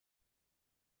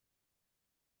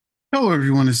Hello,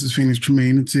 everyone. This is Phoenix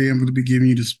Tremaine, and today I'm going to be giving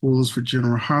you the spoilers for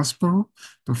General Hospital.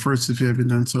 But first, if you haven't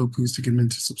done so, please take a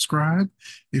minute to subscribe.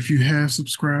 If you have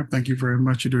subscribed, thank you very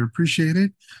much. I do appreciate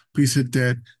it. Please hit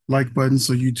that like button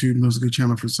so YouTube knows a good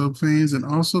channel for sub fans, and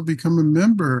also become a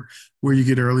member where you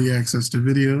get early access to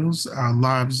videos,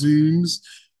 live Zooms.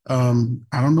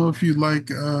 I don't know if you like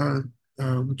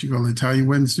what you call it, Italian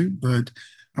wedding suit, but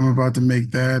I'm about to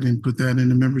make that and put that in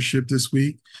the membership this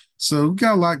week. So we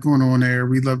got a lot going on there.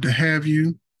 We'd love to have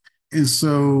you. And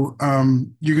so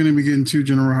you're going to be getting two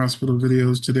General Hospital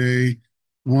videos today.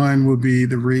 One will be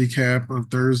the recap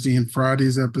of Thursday and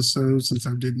Friday's episodes since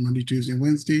I did Monday, Tuesday, and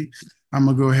Wednesday. I'm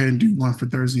going to go ahead and do one for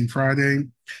Thursday and Friday.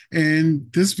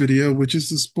 And this video, which is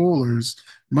the spoilers,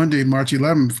 Monday, March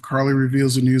 11th, Carly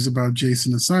reveals the news about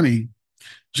Jason and Sonny.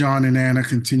 John and Anna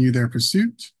continue their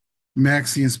pursuit.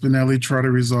 Maxie and Spinelli try to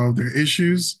resolve their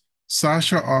issues.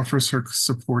 Sasha offers her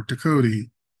support to Cody.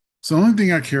 So the only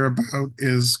thing I care about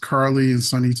is Carly and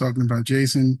Sonny talking about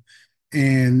Jason,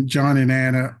 and John and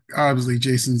Anna. Obviously,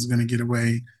 Jason's going to get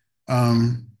away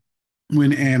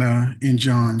when Anna and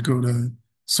John go to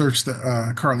search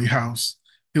the Carly house.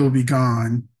 He'll be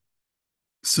gone.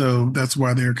 So that's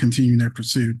why they're continuing their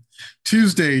pursuit.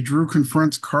 Tuesday, Drew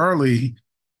confronts Carly.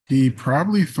 He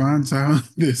probably finds out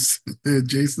this that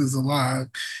Jason is alive,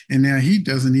 and now he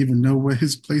doesn't even know what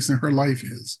his place in her life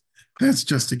is. That's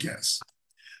just a guess.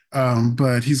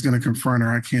 But he's going to confront her.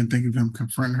 I can't think of him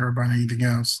confronting her about anything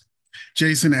else.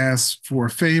 Jason asks for a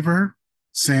favor.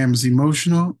 Sam's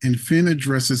emotional, and Finn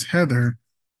addresses Heather.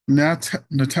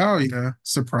 Natalia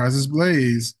surprises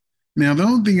Blaze. Now, the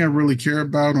only thing I really care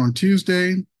about on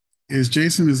Tuesday is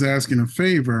Jason is asking a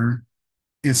favor,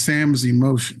 and Sam is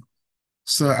emotional.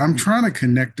 So I'm trying to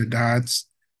connect the dots,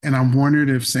 and I'm wondering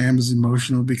if Sam is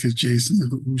emotional because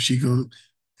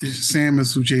Sam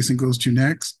is who Jason goes to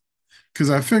next.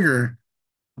 Because I figure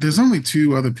there's only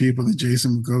two other people that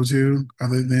Jason would go to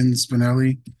other than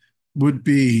Spinelli, would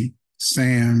be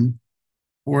Sam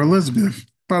or Elizabeth.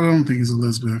 But I don't think it's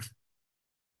Elizabeth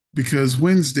because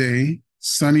Wednesday,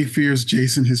 Sonny fears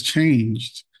Jason has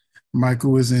changed.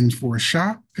 Michael is in for a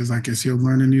shock because I guess he'll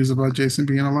learn the news about Jason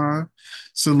being alive.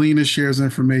 Selena shares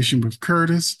information with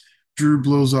Curtis. Drew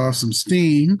blows off some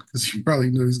steam because he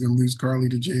probably knows he's going to lose Carly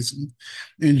to Jason.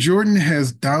 And Jordan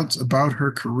has doubts about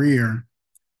her career.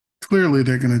 Clearly,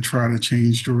 they're going to try to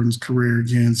change Jordan's career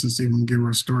again since they want to give her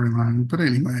a storyline. But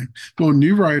anyway, well,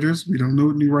 new writers. We don't know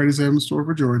what new writers have in store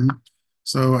for Jordan.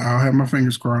 So I'll have my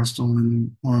fingers crossed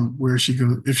on where she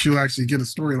goes, if she'll actually get a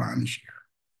storyline this year.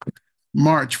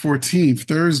 March 14th,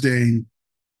 Thursday,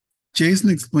 Jason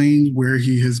explains where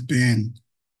he has been.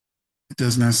 It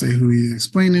does not say who he's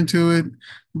explaining to it,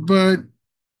 but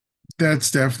that's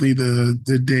definitely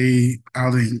the day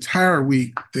out of the entire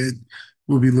week that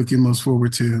we'll be looking most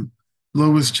forward to.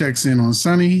 Lois checks in on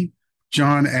Sonny.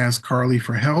 John asks Carly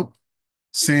for help.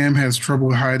 Sam has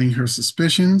trouble hiding her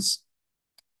suspicions.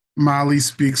 Molly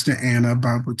speaks to Anna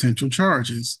about potential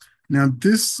charges. Now,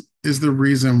 this is the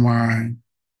reason why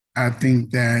I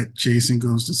think that Jason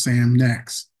goes to Sam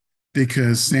next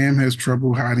because Sam has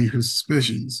trouble hiding her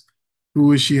suspicions.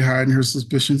 Who is she hiding her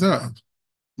suspicions of?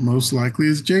 Most likely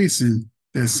is Jason.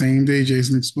 That same day,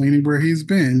 Jason explaining where he's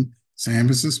been, Sam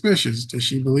is suspicious. Does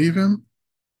she believe him?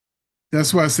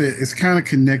 That's why I said it's kind of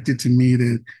connected to me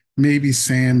that maybe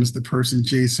Sam is the person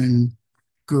Jason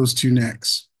goes to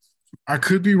next. I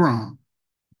could be wrong,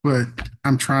 but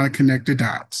I'm trying to connect the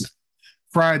dots.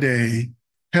 Friday,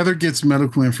 Heather gets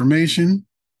medical information.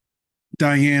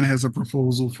 Diane has a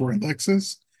proposal for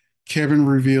Alexis. Kevin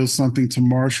reveals something to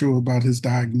Marshall about his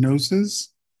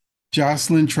diagnosis.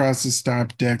 Jocelyn tries to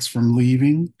stop Dex from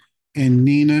leaving, and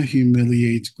Nina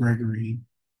humiliates Gregory.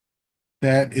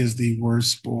 That is the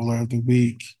worst spoiler of the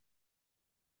week.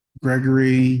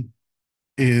 Gregory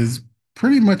is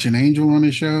pretty much an angel on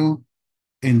the show,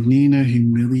 and Nina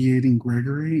humiliating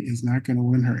Gregory is not going to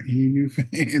win her any new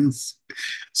fans.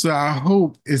 So I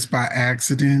hope it's by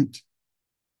accident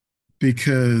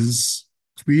because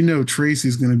we know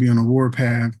Tracy's going to be on a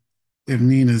warpath if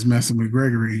Nina's messing with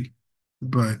Gregory.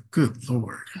 But good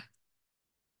Lord.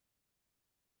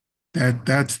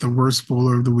 That's the worst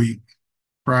spoiler of the week.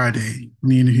 Friday,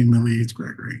 Nina humiliates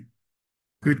Gregory.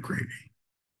 Good gravy.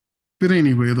 But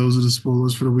anyway, those are the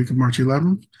spoilers for the week of March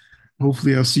 11th.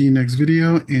 Hopefully, I'll see you next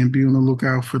video and be on the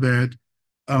lookout for that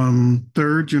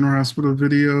third General Hospital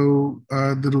video.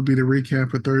 That'll be the recap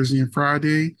for Thursday and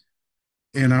Friday.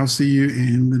 And I'll see you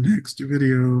in the next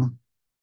video.